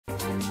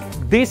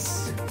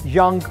This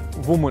young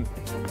woman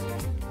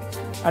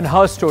and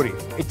her story.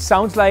 It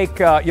sounds like,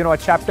 a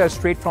chapter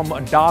straight from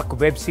a dark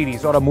web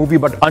series or a movie,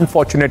 but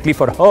unfortunately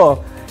for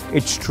her,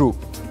 it's true.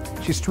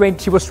 She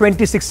was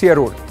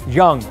 26-year-old,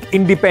 young,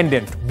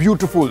 independent,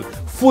 beautiful,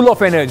 full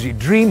of energy,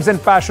 dreams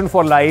and passion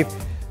for life.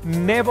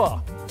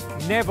 Never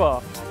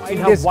in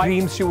her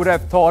dreams she would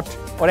have thought,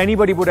 or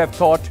anybody would have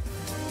thought,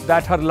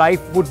 that her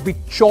life would be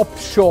chopped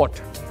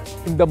short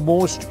in the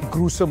most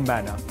gruesome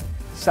manner.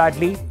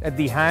 Sadly, at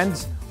the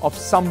hands of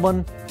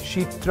someone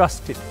she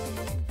trusted,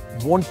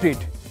 wanted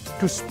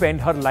to spend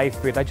her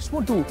life with. I just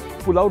want to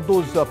pull out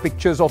those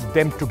pictures of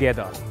them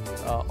together.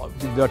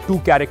 The two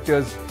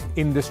characters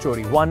in this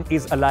story. One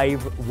is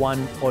alive,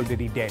 one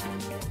already dead.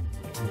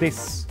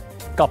 This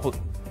couple.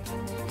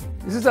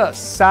 This is a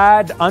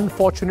sad,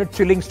 unfortunate,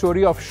 chilling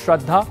story of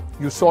Shraddha.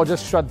 You saw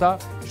just Shraddha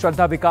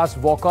Vikas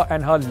Walker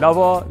and her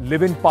lover,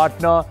 live-in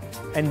partner,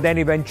 and then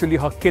eventually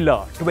her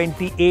killer,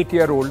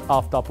 28-year-old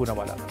Aftab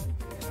Poonawala.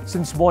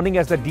 Since morning,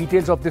 as the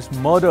details of this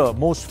murder,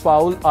 most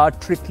foul, are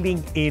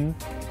trickling in,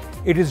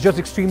 it is just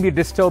extremely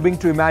disturbing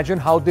to imagine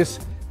how this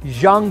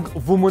young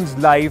woman's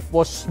life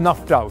was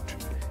snuffed out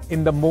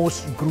in the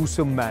most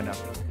gruesome manner.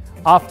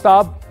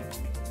 Aftab,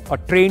 a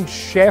trained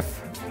chef,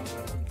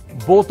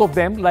 both of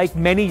them, like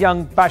many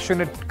young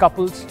passionate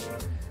couples,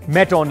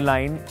 met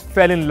online,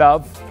 fell in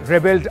love,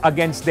 rebelled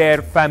against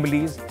their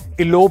families,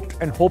 eloped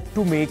and hoped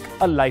to make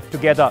a life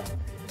together.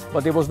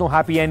 But there was no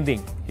happy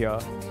ending here.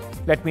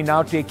 Let me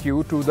now take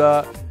you to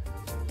the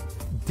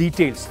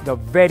details, the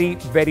very,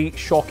 very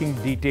shocking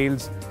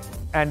details.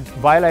 And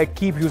while I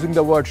keep using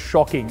the word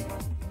shocking,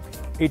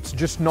 it's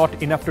just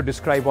not enough to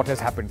describe what has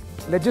happened.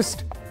 Let's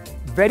just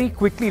very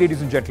quickly,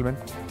 ladies and gentlemen,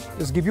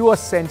 just give you a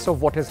sense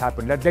of what has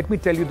happened. Let me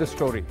tell you the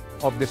story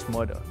of this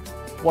murder.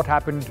 What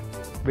happened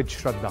with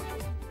Shraddha.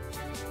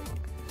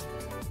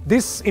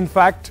 This, in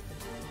fact,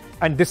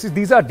 and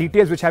these are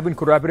details which have been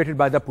corroborated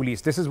by the police.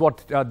 This is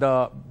what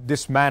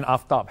this man,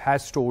 Aftab,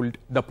 has told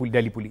the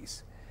Delhi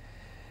police.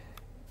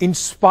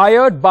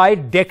 Inspired by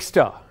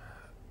Dexter,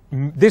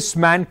 this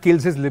man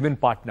kills his live-in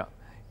partner.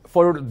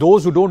 For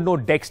those who don't know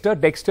Dexter,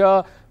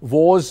 Dexter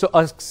was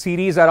a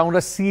series around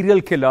a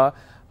serial killer,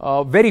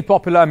 very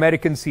popular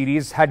American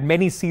series, had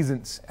many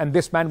seasons, and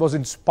this man was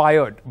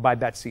inspired by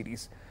that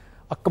series.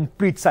 A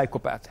complete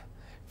psychopath.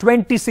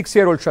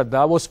 26-year-old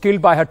Shraddha was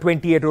killed by her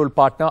 28-year-old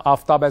partner,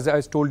 Aftab, as I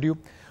told you.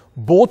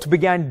 Both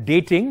began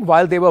dating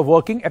while they were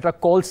working at a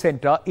call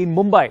center in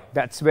Mumbai.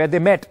 That's where they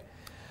met.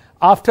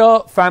 After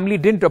family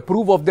didn't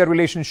approve of their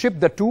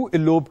relationship, the two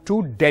eloped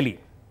to Delhi.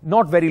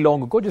 Not very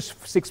long ago,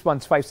 just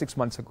 5-6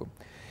 months ago.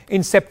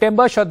 In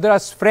September,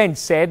 Shraddha's friend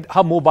said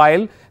her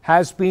mobile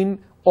has been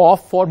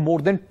off for more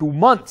than 2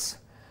 months.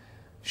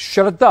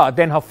 Shraddha,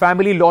 then her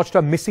family lodged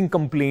a missing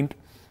complaint,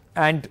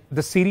 and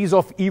the series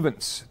of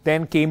events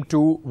then came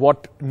to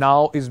what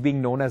now is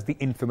being known as the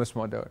infamous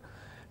murder.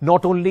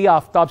 Not only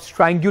Aftab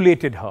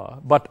strangulated her,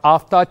 but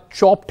Aftab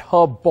chopped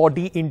her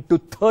body into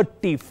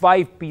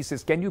 35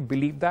 pieces. Can you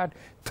believe that?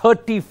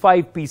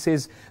 35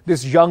 pieces.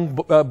 This young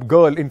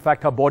girl, in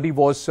fact, her body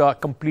was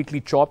completely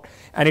chopped.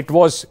 And it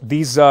was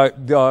these the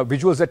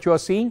visuals that you are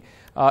seeing.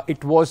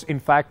 It was, in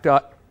fact,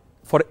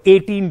 for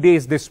 18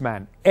 days, this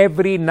man,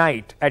 every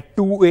night at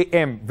 2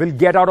 a.m. will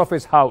get out of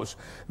his house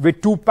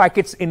with 2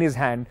 packets in his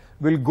hand,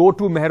 will go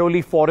to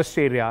Mehroli forest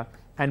area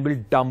and will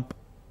dump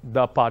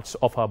the parts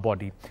of her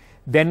body.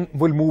 Then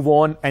will move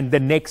on, and the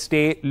next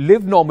day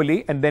live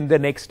normally, and then the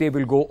next day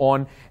will go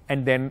on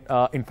and then,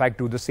 in fact,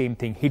 do the same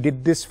thing. He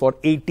did this for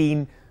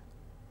 18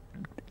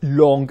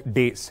 long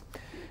days.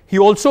 He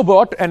also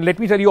bought, and let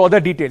me tell you other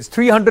details,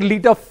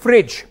 300-liter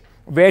fridge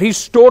where he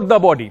stored the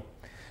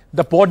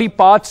body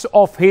parts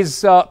of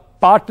his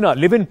partner,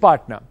 live-in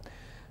partner.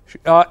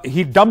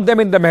 He dumped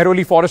them in the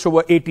Mehroli forest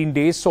over 18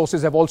 days.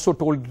 Sources have also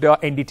told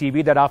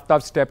NDTV that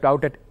Aftab stepped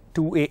out at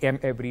 2 a.m.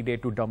 every day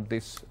to dump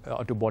this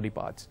to body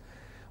parts.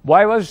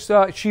 Why was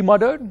she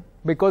murdered?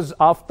 Because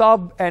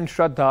Aftab and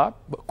Shraddha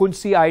couldn't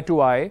see eye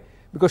to eye,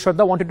 because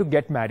Shraddha wanted to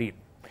get married.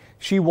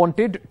 She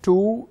wanted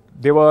to,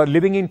 they were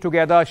living in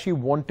together, she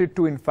wanted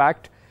to, in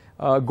fact,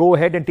 go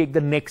ahead and take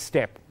the next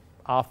step.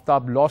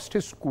 Aftab lost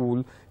his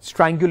cool,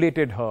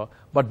 strangulated her,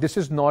 but this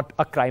is not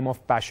a crime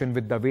of passion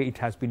with the way it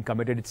has been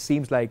committed. It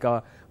seems like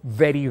a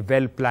very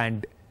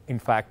well-planned, in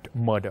fact,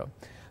 murder.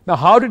 Now,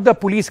 how did the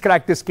police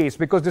crack this case?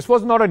 Because this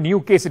was not a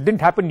new case. It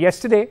didn't happen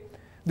yesterday.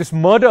 This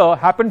murder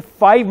happened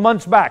 5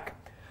 months back.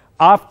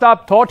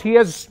 Aftab thought he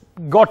has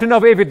gotten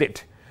away with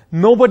it.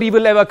 Nobody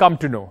will ever come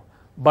to know.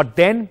 But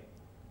then,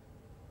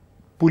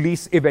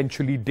 police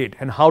eventually did.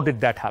 And how did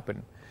that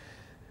happen?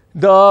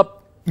 The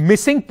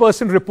missing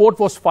person report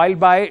was filed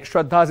by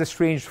Shraddha's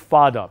estranged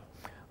father.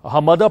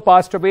 Her mother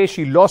passed away.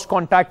 She lost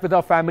contact with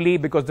her family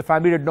because the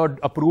family did not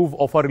approve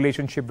of her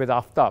relationship with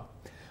Aftab.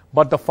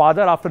 But the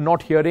father, after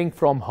not hearing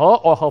from her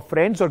or her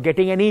friends or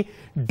getting any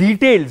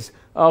details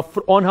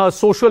on her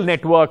social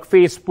network,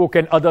 Facebook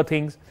and other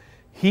things,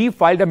 he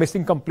filed a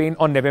missing complaint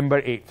on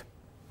November 8th.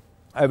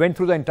 I went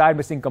through the entire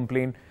missing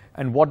complaint,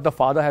 and what the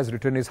father has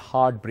written is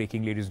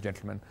heartbreaking, ladies and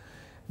gentlemen.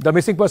 The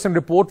missing person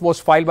report was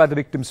filed by the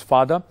victim's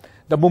father.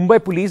 The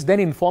Mumbai police then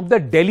informed the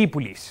Delhi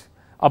police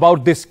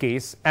about this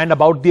case and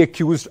about the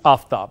accused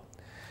Aftab.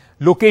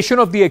 Location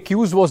of the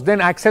accused was then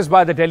accessed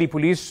by the Delhi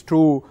police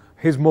through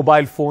his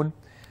mobile phone.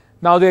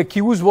 Now, the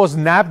accused was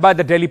nabbed by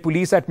the Delhi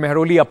police at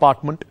Mehroli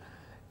apartment,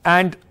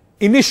 and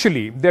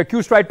initially the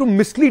accused tried to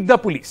mislead the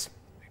police.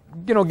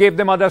 Gave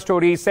them other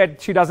stories,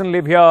 said she doesn't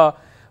live here,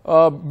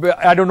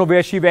 I don't know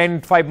where she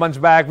went 5 months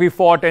back, we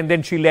fought and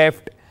then she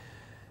left.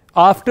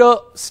 After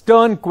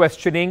stern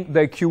questioning,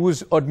 the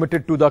accused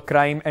admitted to the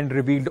crime and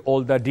revealed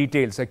all the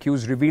details. The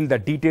accused revealed the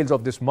details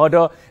of this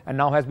murder and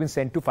now has been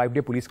sent to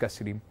 5-day police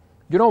custody.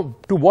 To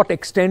what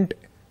extent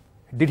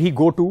did he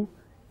go to,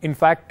 in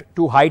fact,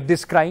 to hide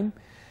this crime?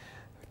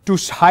 To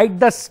hide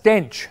the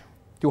stench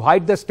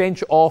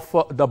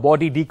of the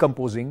body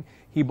decomposing,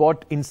 he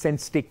bought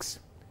incense sticks.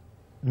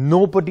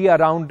 Nobody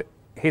around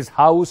his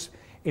house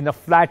in a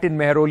flat in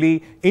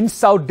Mehroli in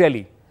South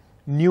Delhi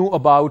knew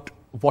about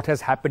what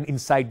has happened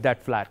inside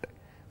that flat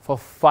for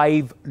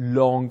 5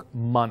 long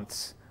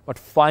months. But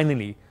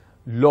finally,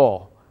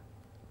 law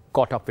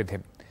caught up with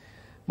him.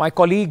 My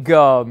colleague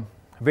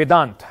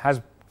Vedant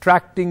has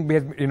tracked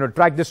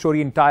this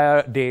story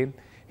entire day.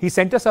 He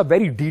sent us a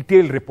very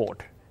detailed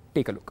report.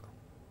 Take a look.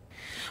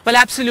 Well,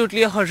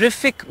 absolutely a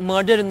horrific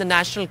murder in the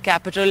national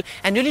capital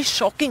and really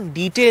shocking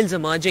details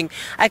emerging.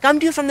 I come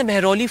to you from the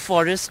Mehroli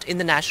forest in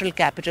the national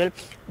capital,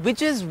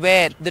 which is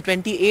where the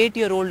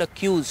 28-year-old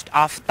accused,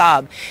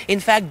 Aftab, in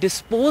fact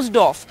disposed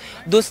of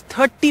those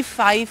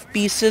 35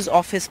 pieces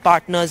of his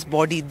partner's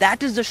body.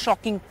 That is the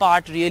shocking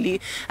part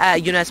really,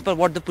 as per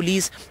what the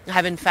police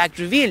have in fact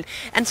revealed.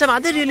 And some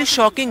other really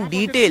shocking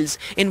details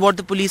in what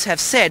the police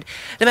have said.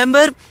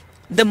 Remember,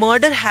 the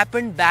murder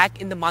happened back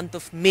in the month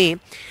of May,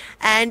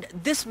 and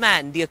this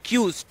man, the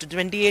accused,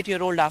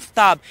 28-year-old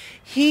Aftab,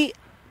 he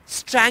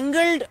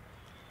strangled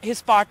his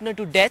partner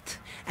to death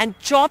and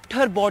chopped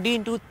her body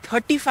into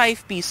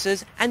 35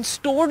 pieces and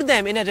stored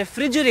them in a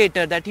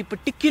refrigerator that he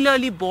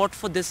particularly bought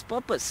for this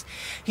purpose.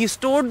 He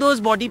stored those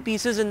body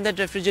pieces in that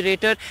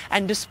refrigerator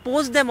and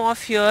disposed them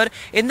off here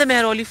in the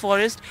Mehroli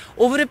forest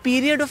over a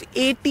period of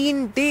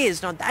 18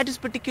 days. Now that is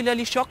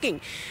particularly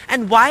shocking.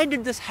 And why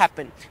did this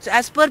happen? So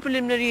as per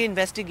preliminary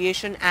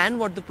investigation and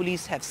what the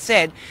police have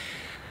said,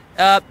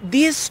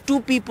 these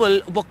two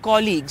people were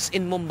colleagues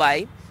in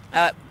Mumbai.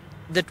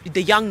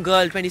 The young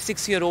girl,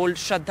 26-year-old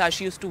Shraddha,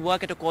 she used to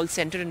work at a call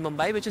center in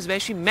Mumbai, which is where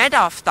she met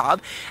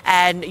Aftab,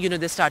 and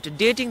they started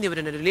dating, they were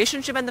in a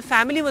relationship, and the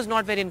family was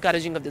not very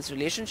encouraging of this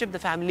relationship. The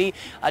family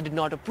did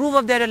not approve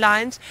of their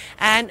alliance,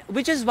 and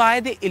which is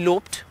why they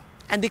eloped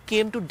and they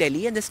came to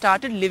Delhi and they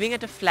started living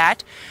at a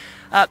flat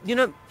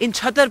in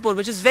Chhatarpur,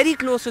 which is very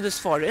close to this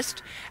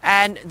forest,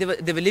 and they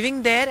were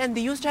living there, and they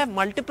used to have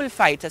multiple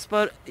fights. As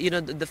per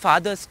the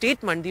father's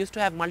statement, they used to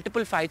have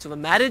multiple fights over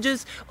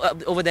marriages,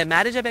 over their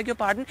marriage, I beg your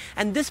pardon,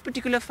 and this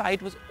particular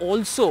fight was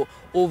also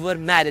over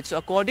marriage. So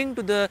according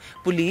to the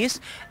police,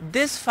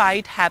 this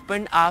fight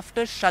happened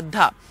after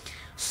Shraddha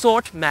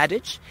sought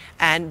marriage,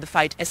 and the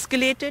fight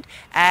escalated,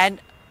 and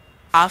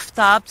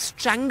Aftab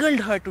strangled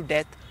her to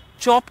death,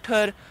 chopped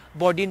her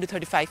body into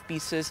 35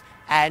 pieces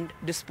and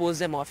dispose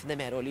them off in the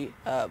Mehroli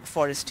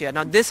forest here.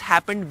 Now this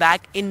happened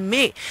back in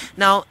May.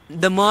 Now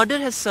the murder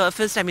has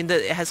surfaced,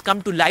 it has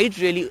come to light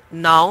really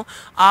now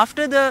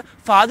after the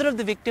father of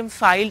the victim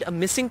filed a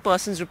missing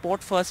persons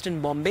report first in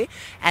Bombay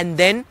and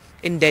then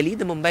in Delhi.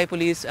 The Mumbai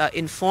police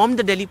informed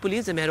the Delhi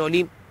police. The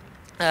Mehroli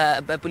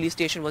police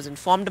station was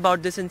informed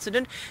about this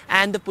incident,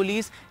 and the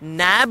police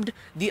nabbed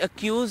the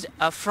accused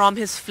from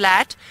his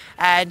flat,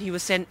 and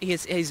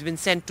he's been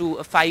sent to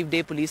a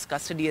 5-day police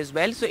custody as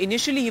well. So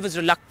initially he was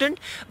reluctant,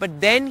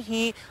 but then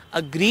he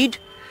agreed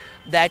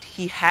that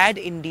he had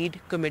indeed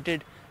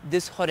committed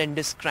this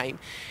horrendous crime.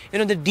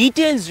 The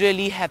details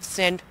really have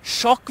sent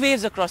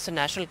shockwaves across the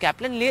national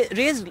capital and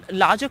raised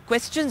larger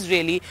questions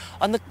really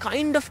on the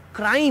kind of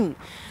crime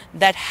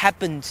that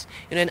happens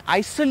in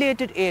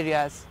isolated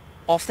areas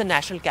of the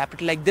national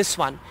capital like this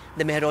one,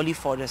 the Mehroli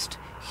forest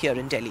here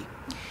in Delhi.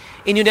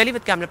 In New Delhi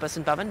with camera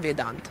person Pavan,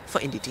 Vedant for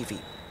NDTV.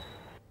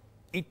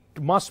 It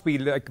must be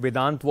like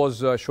Vedant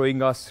was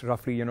showing us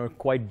roughly,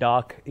 quite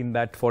dark in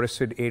that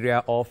forested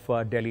area of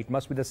Delhi. It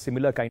must be the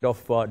similar kind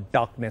of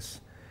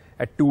darkness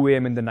at 2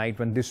 a.m. in the night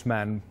when this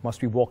man must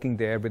be walking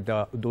there with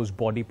those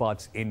body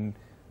parts in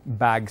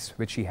bags,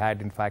 which he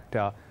had in fact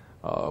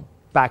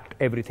packed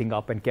everything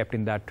up and kept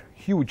in that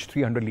huge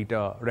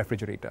 300-liter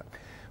refrigerator.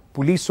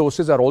 Police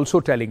sources are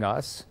also telling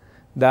us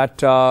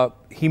that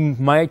he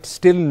might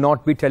still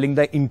not be telling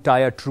the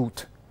entire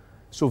truth.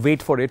 So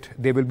wait for it.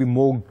 There will be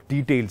more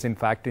details, in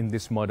fact, in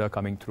this murder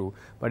coming through.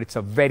 But it's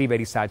a very,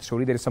 very sad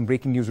story. There is some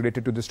breaking news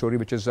related to the story,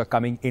 which is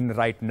coming in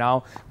right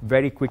now.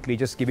 Very quickly,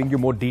 just giving you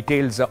more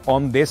details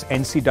on this.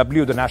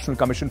 NCW, the National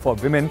Commission for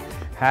Women,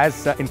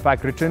 has in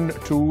fact written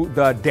to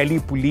the Delhi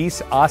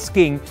police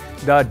asking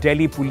the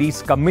Delhi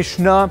Police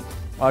Commissioner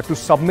to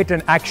submit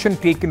an action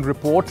taken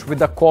report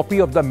with a copy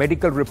of the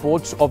medical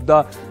reports of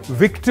the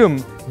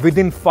victim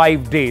within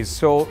 5 days.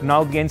 So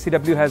now the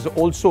NCW has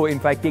also in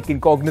fact taken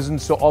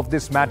cognizance of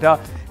this matter,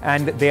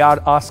 and they are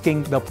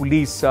asking the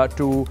police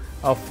to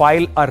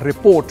file a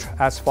report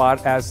as far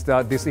as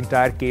this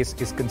entire case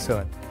is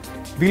concerned.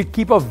 We'll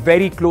keep a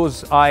very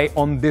close eye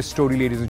on this story, ladies and gentlemen.